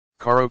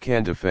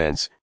Caro-Kann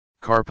defense,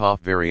 Karpov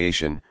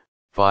variation,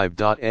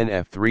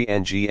 5.Nf3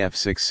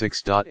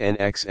 Ngf6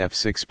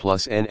 6.Nxf6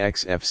 plus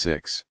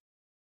Nxf6.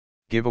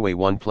 Giveaway.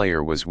 One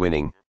player was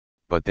winning,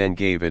 but then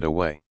gave it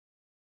away.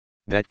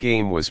 That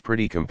game was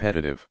pretty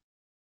competitive.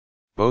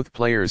 Both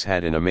players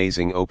had an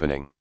amazing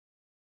opening.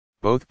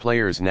 Both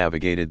players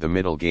navigated the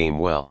middle game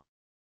well.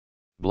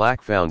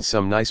 Black found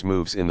some nice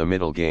moves in the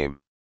middle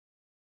game.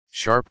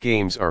 Sharp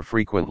games are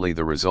frequently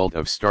the result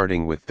of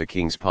starting with the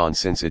king's pawn,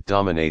 since it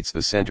dominates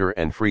the center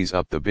and frees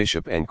up the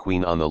bishop and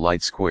queen on the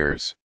light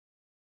squares.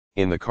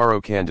 In the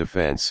Caro-Kann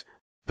defense,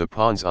 the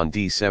pawns on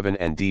d7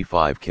 and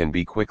d5 can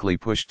be quickly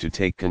pushed to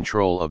take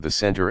control of the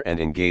center and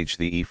engage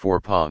the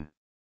e4 pawn.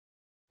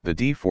 The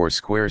d4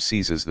 square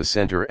seizes the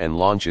center and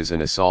launches an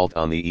assault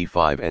on the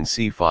e5 and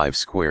c5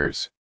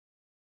 squares.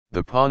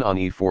 The pawn on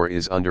e4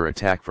 is under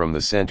attack from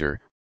the center,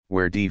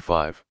 where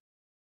d5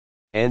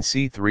 and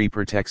c3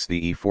 protects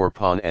the e4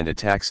 pawn and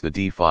attacks the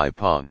d5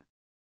 pawn.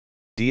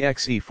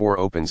 Dxe4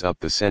 opens up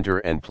the center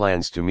and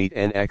plans to meet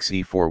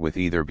nxe4 with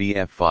either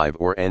bf5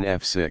 or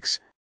nf6,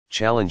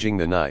 challenging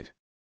the knight.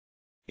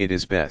 It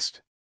is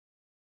best.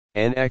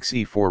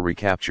 Nxe4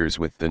 recaptures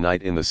with the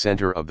knight in the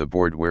center of the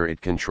board, where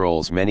it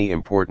controls many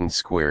important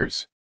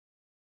squares.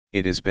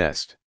 It is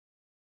best.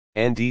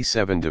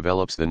 Nd7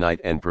 develops the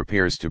knight and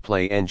prepares to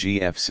play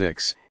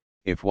Ngf6.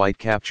 If white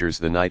captures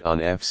the knight on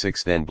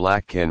f6, then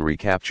black can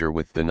recapture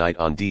with the knight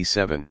on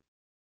d7.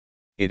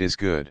 It is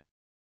good.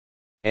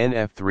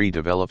 Nf3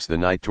 develops the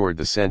knight toward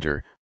the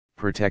center,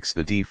 protects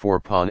the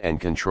d4 pawn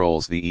and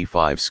controls the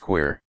e5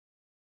 square.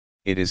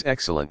 It is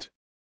excellent.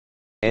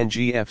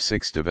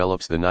 Ngf6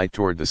 develops the knight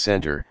toward the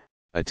center,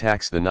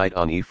 attacks the knight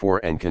on e4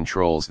 and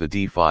controls the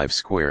d5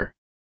 square.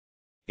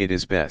 It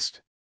is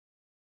best.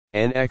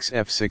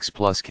 Nxf6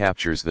 plus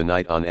captures the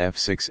knight on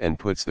f6 and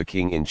puts the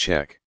king in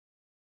check.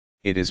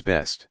 It is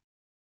best.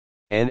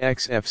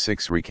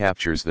 Nxf6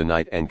 recaptures the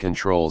knight and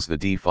controls the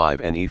d5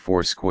 and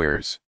e4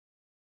 squares.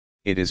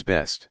 It is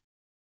best.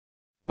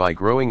 By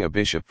growing a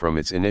bishop from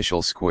its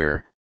initial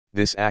square,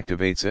 this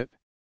activates it.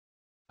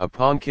 A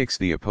pawn kicks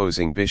the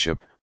opposing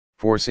bishop,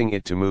 forcing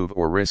it to move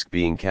or risk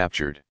being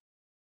captured.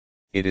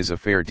 It is a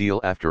fair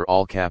deal after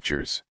all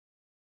captures.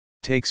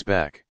 Takes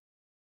back.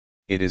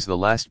 It is the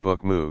last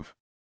book move.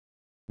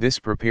 This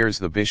prepares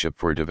the bishop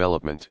for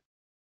development.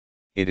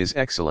 It is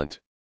excellent.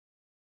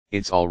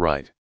 It's all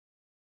right.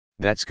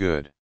 That's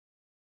good.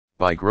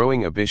 By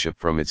growing a bishop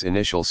from its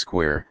initial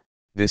square,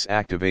 this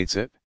activates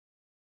it.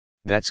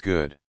 That's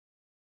good.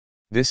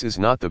 This is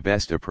not the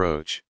best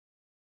approach.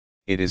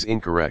 It is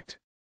incorrect.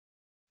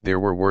 There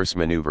were worse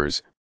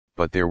maneuvers,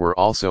 but there were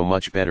also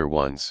much better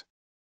ones.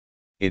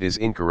 It is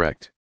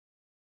incorrect.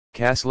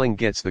 Castling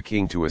gets the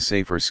king to a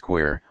safer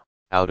square,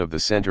 out of the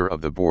center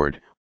of the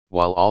board,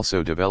 while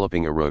also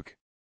developing a rook.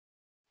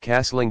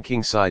 Castling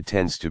kingside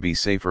tends to be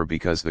safer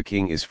because the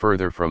king is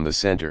further from the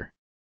center.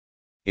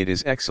 It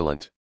is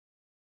excellent.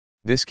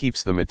 This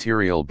keeps the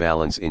material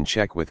balance in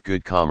check with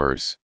good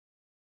commerce.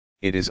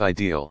 It is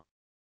ideal.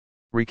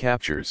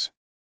 Recaptures.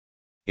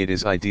 It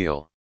is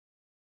ideal.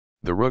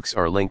 The rooks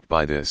are linked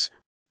by this,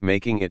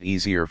 making it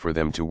easier for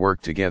them to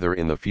work together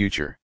in the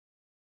future.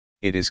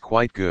 It is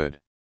quite good.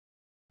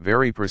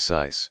 Very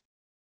precise.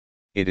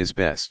 It is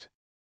best.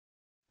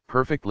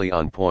 Perfectly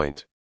on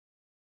point.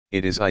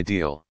 It is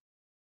ideal.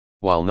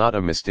 While not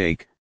a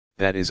mistake,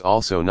 that is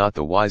also not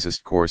the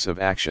wisest course of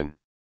action.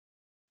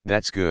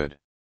 That's good.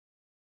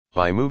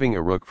 By moving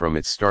a rook from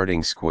its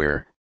starting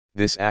square,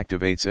 this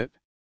activates it.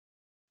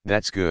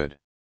 That's good.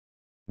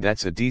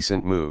 That's a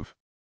decent move.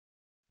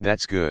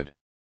 That's good.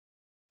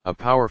 A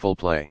powerful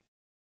play.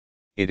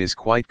 It is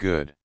quite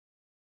good.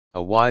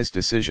 A wise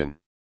decision.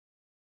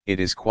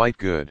 It is quite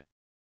good.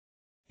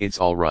 It's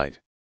all right.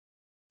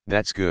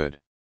 That's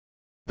good.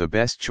 The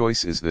best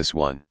choice is this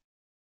one.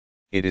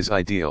 It is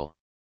ideal.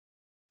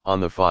 On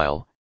the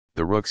file,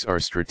 the rooks are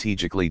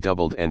strategically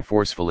doubled and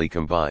forcefully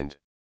combined.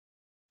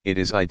 It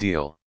is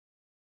ideal.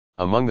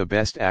 Among the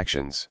best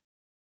actions.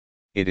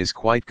 It is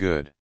quite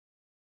good.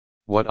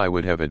 What I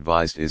would have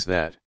advised is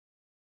that.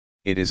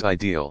 It is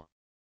ideal.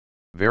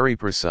 Very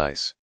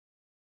precise.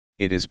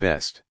 It is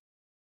best.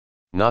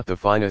 Not the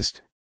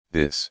finest,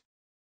 this.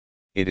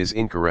 It is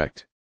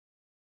incorrect.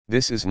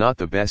 This is not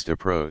the best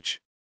approach.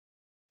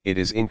 It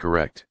is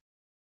incorrect.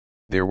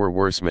 There were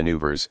worse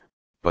maneuvers,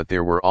 but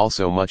there were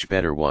also much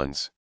better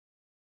ones.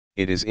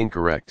 It is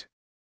incorrect.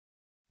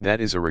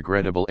 That is a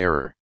regrettable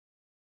error.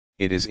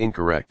 It is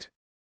incorrect.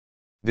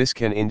 This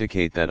can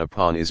indicate that a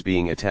pawn is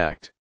being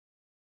attacked.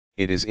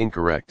 It is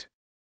incorrect.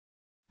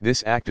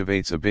 This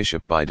activates a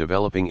bishop by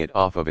developing it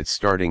off of its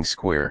starting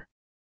square.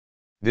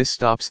 This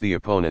stops the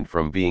opponent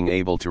from being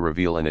able to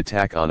reveal an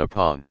attack on a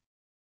pawn.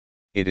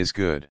 It is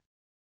good.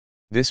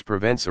 This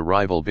prevents a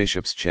rival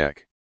bishop's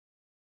check.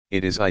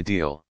 It is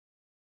ideal.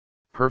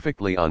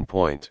 Perfectly on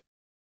point.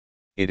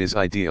 It is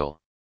ideal.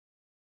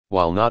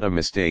 While not a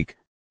mistake,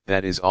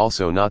 that is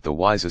also not the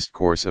wisest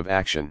course of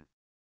action.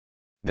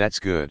 That's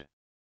good.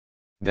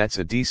 That's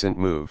a decent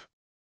move.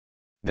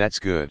 That's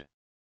good.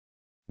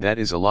 That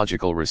is a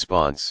logical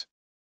response.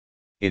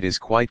 It is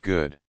quite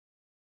good.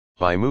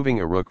 By moving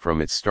a rook from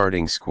its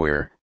starting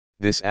square,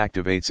 this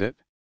activates it.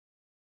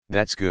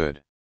 That's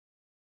good.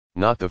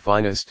 Not the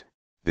finest,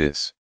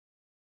 this.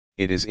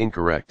 It is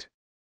incorrect.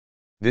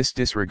 This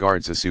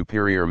disregards a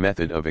superior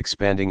method of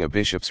expanding a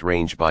bishop's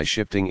range by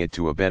shifting it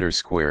to a better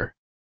square.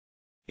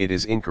 It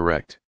is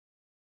incorrect.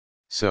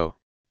 So,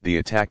 the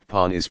attacked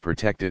pawn is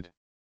protected.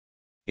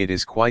 It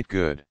is quite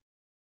good.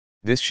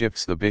 This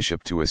shifts the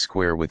bishop to a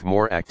square with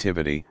more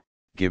activity,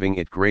 giving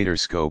it greater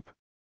scope.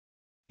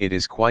 It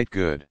is quite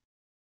good.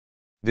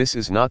 This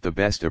is not the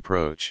best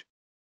approach.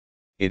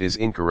 It is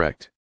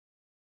incorrect.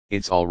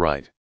 It's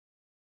alright.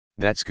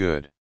 That's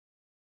good.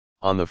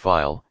 On the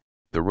file,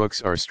 the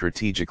rooks are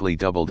strategically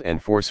doubled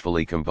and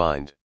forcefully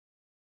combined.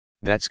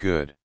 That's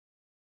good.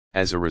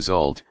 As a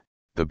result,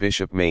 the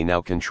bishop may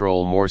now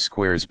control more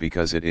squares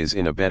because it is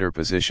in a better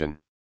position.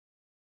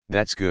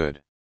 That's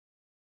good.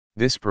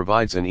 This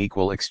provides an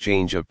equal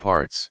exchange of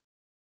parts.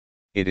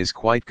 It is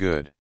quite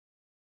good.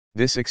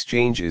 This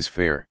exchange is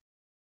fair.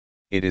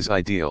 It is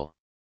ideal.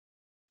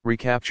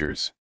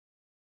 Recaptures.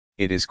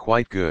 It is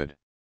quite good.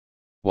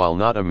 While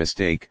not a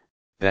mistake,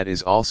 that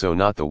is also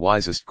not the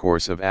wisest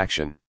course of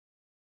action.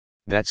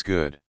 That's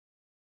good.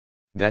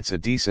 That's a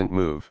decent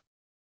move.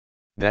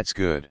 That's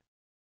good.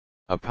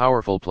 A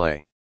powerful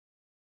play.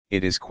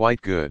 It is quite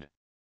good.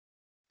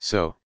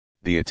 So,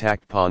 the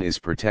attacked pawn is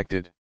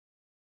protected.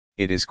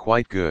 It is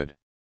quite good.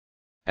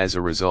 As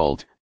a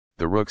result,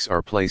 the rooks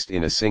are placed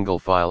in a single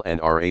file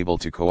and are able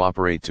to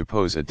cooperate to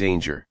pose a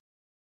danger.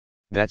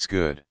 That's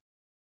good.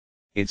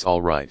 It's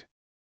alright.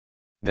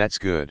 That's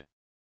good.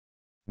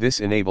 This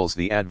enables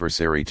the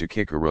adversary to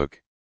kick a rook.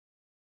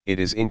 It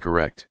is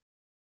incorrect.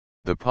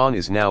 The pawn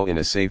is now in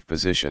a safe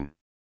position.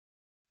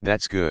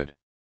 That's good.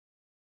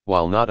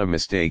 While not a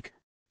mistake,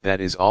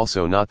 that is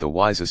also not the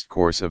wisest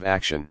course of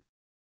action.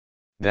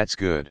 That's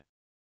good.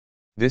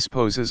 This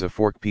poses a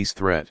fork piece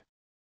threat.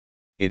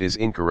 It is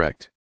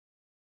incorrect.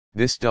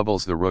 This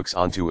doubles the rooks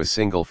onto a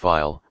single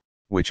file,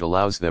 which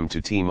allows them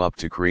to team up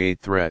to create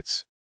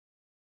threats.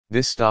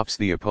 This stops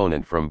the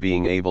opponent from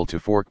being able to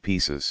fork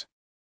pieces.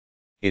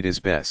 It is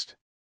best.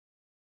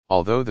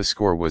 Although the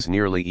score was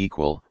nearly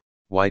equal,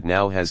 white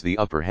now has the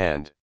upper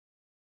hand.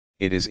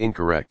 It is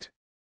incorrect.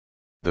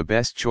 The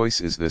best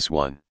choice is this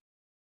one.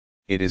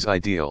 It is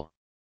ideal.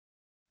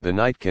 The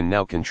knight can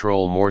now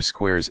control more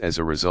squares as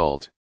a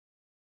result.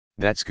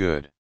 That's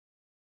good.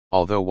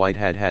 Although white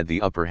had the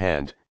upper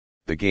hand,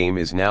 the game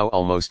is now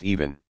almost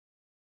even.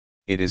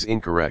 It is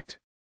incorrect.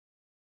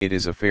 It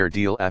is a fair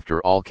deal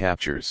after all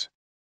captures.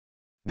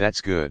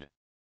 That's good.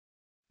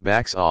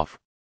 Backs off.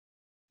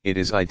 It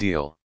is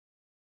ideal.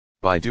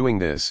 By doing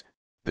this,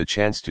 the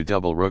chance to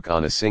double rook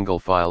on a single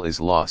file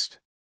is lost.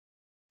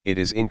 It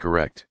is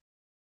incorrect.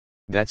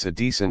 That's a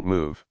decent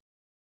move.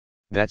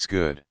 That's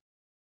good.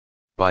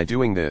 By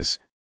doing this,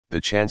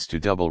 the chance to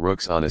double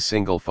rooks on a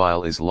single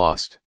file is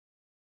lost.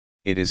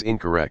 It is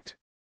incorrect.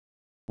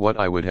 What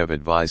I would have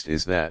advised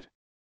is that.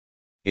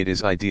 It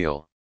is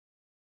ideal.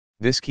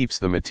 This keeps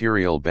the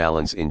material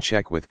balance in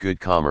check with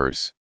good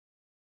commerce.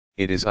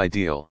 It is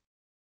ideal.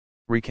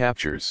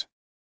 Recaptures.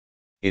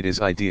 It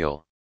is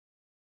ideal.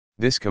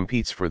 This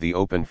competes for the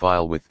open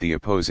file with the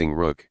opposing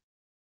rook.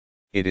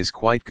 It is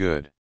quite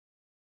good.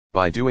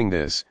 By doing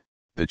this,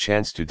 the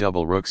chance to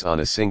double rooks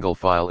on a single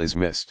file is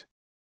missed.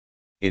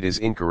 It is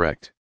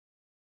incorrect.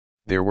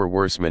 There were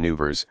worse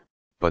maneuvers,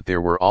 but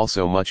there were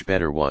also much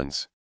better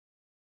ones.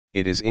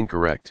 It is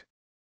incorrect.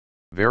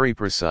 Very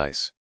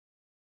precise.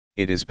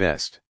 It is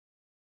best.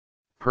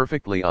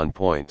 Perfectly on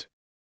point.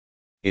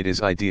 It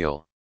is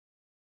ideal.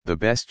 The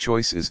best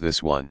choice is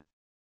this one.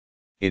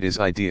 It is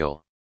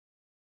ideal.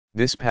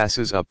 This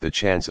passes up the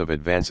chance of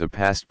advance a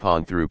passed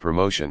pawn through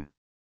promotion.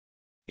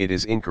 It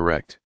is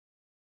incorrect.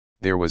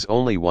 There was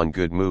only one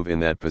good move in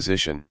that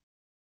position.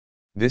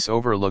 This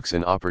overlooks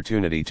an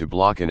opportunity to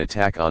block an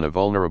attack on a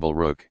vulnerable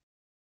rook.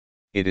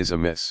 It is a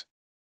miss.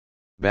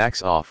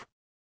 Backs off.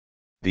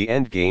 The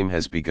endgame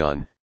has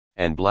begun,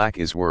 and black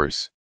is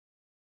worse.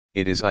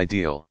 It is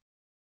ideal.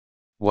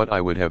 What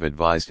I would have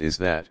advised is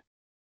that.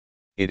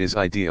 It is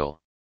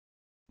ideal.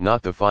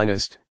 Not the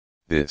finest,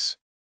 this.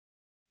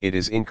 It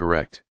is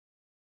incorrect.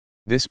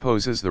 This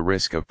poses the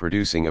risk of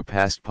producing a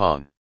passed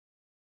pawn.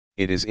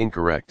 It is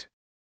incorrect.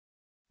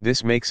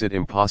 This makes it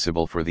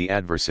impossible for the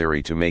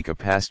adversary to make a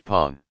passed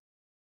pawn.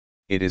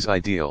 It is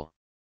ideal.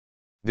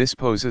 This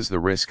poses the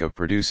risk of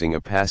producing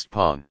a passed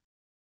pawn.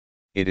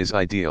 It is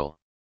ideal.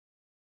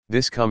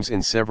 This comes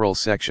in several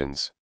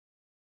sections.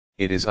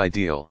 It is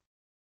ideal.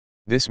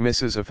 This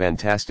misses a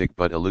fantastic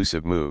but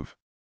elusive move.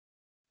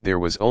 There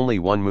was only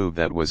one move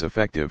that was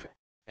effective,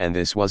 and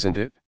this wasn't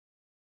it?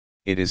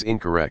 It is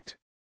incorrect.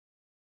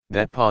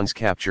 That pawn's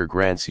capture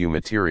grants you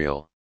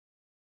material.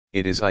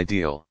 It is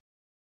ideal.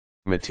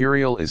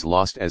 Material is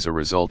lost as a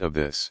result of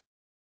this.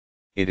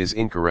 It is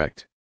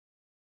incorrect.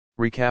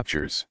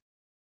 Recaptures.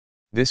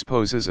 This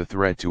poses a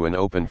threat to an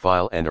open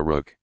file and a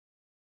rook.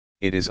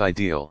 It is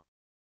ideal.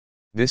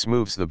 This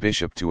moves the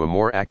bishop to a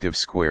more active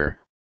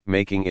square,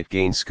 making it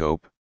gain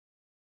scope.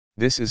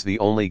 This is the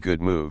only good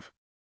move.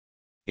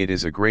 It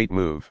is a great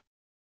move.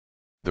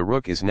 The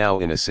rook is now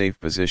in a safe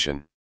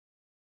position.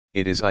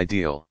 It is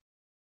ideal.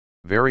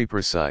 Very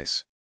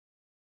precise.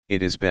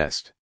 It is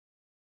best.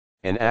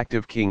 An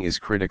active king is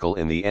critical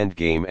in the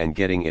endgame, and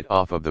getting it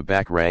off of the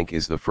back rank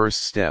is the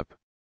first step.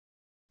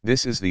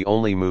 This is the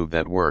only move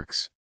that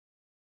works.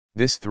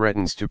 This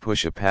threatens to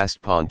push a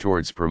passed pawn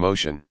towards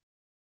promotion.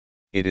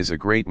 It is a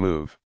great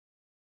move.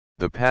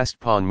 The passed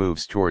pawn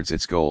moves towards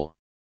its goal.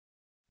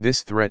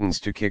 This threatens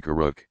to kick a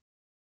rook.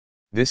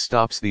 This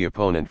stops the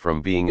opponent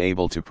from being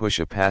able to push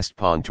a passed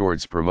pawn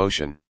towards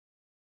promotion.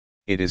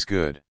 It is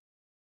good.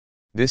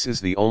 This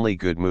is the only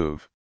good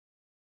move.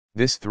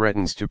 This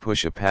threatens to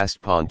push a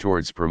passed pawn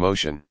towards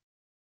promotion.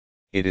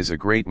 It is a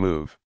great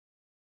move.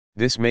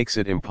 This makes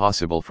it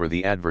impossible for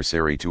the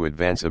adversary to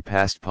advance a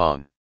passed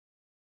pawn.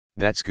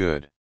 That's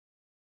good.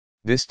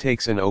 This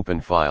takes an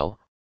open file,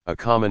 a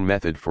common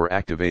method for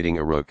activating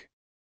a rook.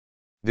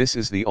 This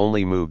is the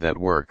only move that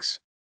works.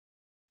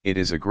 It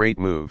is a great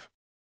move.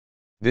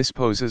 This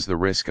poses the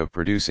risk of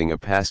producing a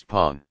passed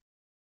pawn.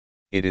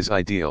 It is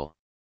ideal.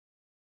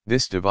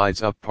 This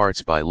divides up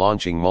parts by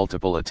launching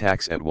multiple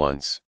attacks at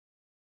once.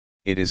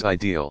 It is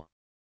ideal.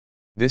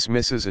 This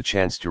misses a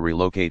chance to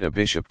relocate a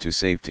bishop to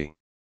safety.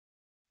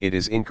 It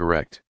is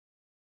incorrect.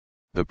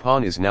 The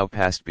pawn is now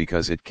passed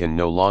because it can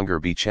no longer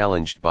be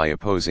challenged by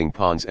opposing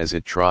pawns as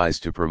it tries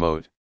to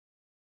promote.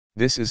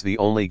 This is the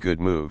only good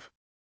move.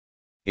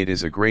 It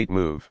is a great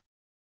move.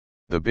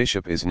 The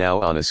bishop is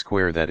now on a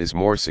square that is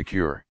more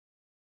secure.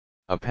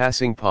 A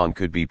passing pawn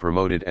could be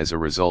promoted as a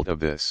result of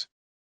this.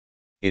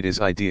 It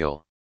is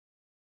ideal.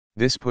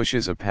 This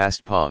pushes a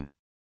passed pawn.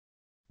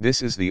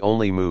 This is the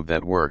only move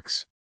that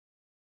works.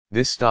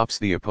 This stops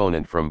the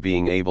opponent from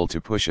being able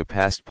to push a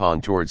passed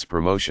pawn towards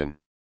promotion.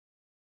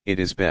 It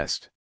is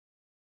best.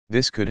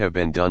 This could have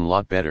been done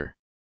lot better.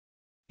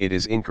 It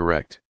is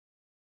incorrect.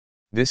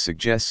 This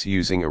suggests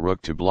using a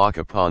rook to block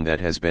a pawn that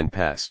has been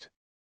passed.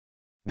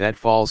 That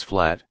falls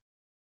flat.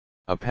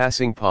 A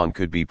passing pawn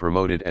could be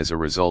promoted as a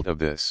result of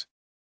this.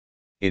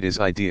 It is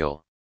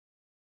ideal.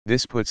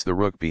 This puts the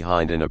rook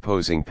behind an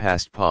opposing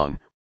passed pawn,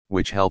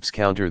 which helps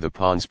counter the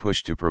pawn's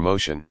push to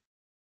promotion.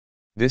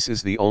 This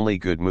is the only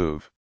good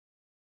move.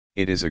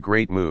 It is a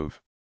great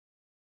move.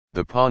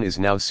 The pawn is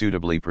now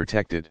suitably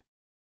protected.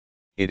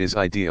 It is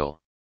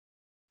ideal.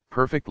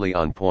 Perfectly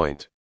on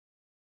point.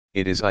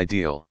 It is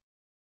ideal.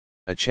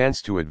 A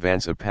chance to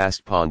advance a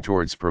passed pawn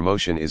towards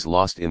promotion is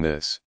lost in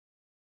this.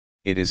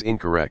 It is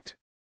incorrect.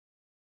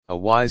 A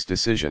wise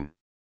decision.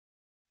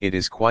 It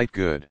is quite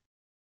good.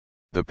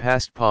 The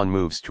passed pawn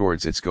moves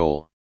towards its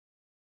goal.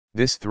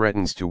 This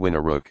threatens to win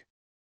a rook.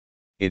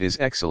 It is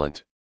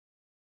excellent.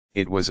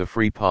 It was a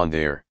free pawn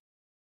there.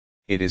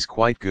 It is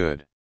quite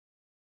good.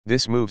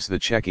 This moves the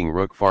checking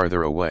rook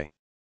farther away.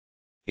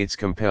 It's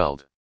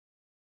compelled.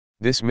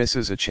 This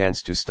misses a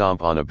chance to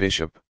stomp on a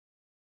bishop.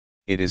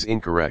 It is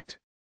incorrect.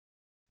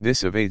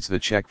 This evades the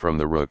check from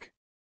the rook.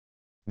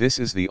 This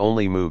is the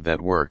only move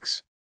that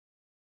works.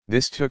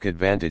 This took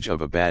advantage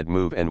of a bad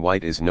move and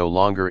white is no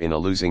longer in a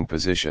losing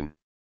position.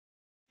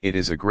 It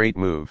is a great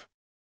move.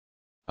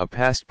 A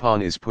passed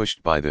pawn is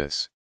pushed by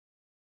this.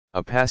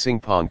 A passing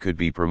pawn could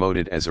be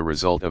promoted as a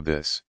result of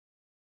this.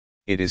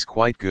 It is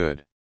quite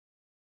good.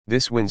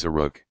 This wins a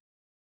rook.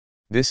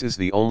 This is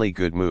the only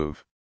good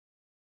move.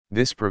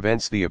 This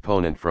prevents the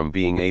opponent from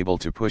being able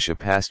to push a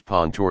passed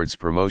pawn towards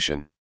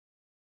promotion.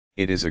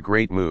 It is a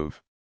great move.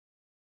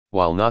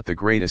 While not the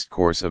greatest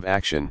course of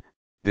action,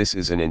 this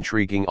is an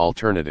intriguing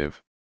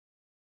alternative.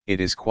 It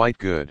is quite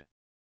good.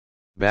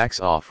 Backs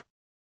off.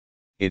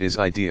 It is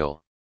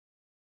ideal.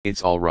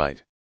 It's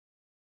alright.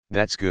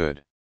 That's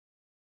good.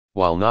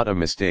 While not a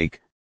mistake,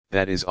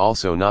 that is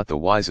also not the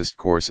wisest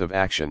course of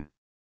action.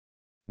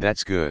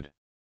 That's good.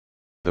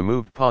 The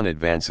moved pawn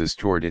advances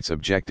toward its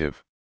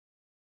objective.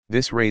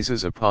 This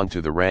raises a pawn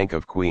to the rank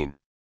of queen.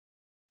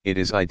 It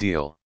is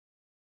ideal.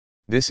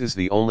 This is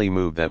the only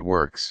move that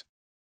works.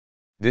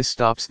 This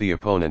stops the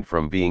opponent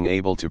from being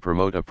able to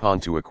promote a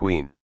pawn to a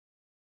queen.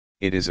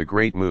 It is a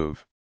great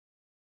move.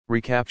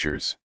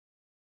 Recaptures.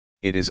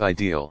 It is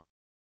ideal.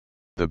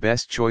 The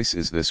best choice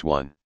is this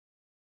one.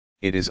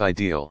 It is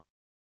ideal.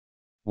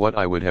 What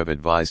I would have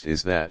advised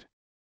is that.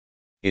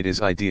 It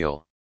is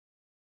ideal.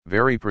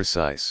 Very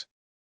precise.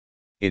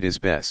 It is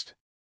best.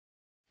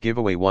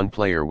 Giveaway one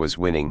player was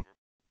winning,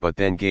 but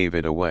then gave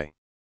it away.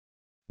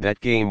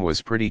 That game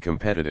was pretty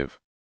competitive.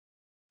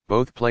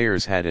 Both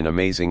players had an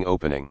amazing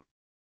opening.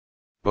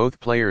 Both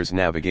players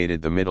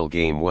navigated the middle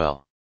game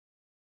well.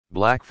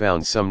 Black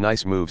found some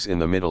nice moves in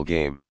the middle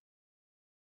game.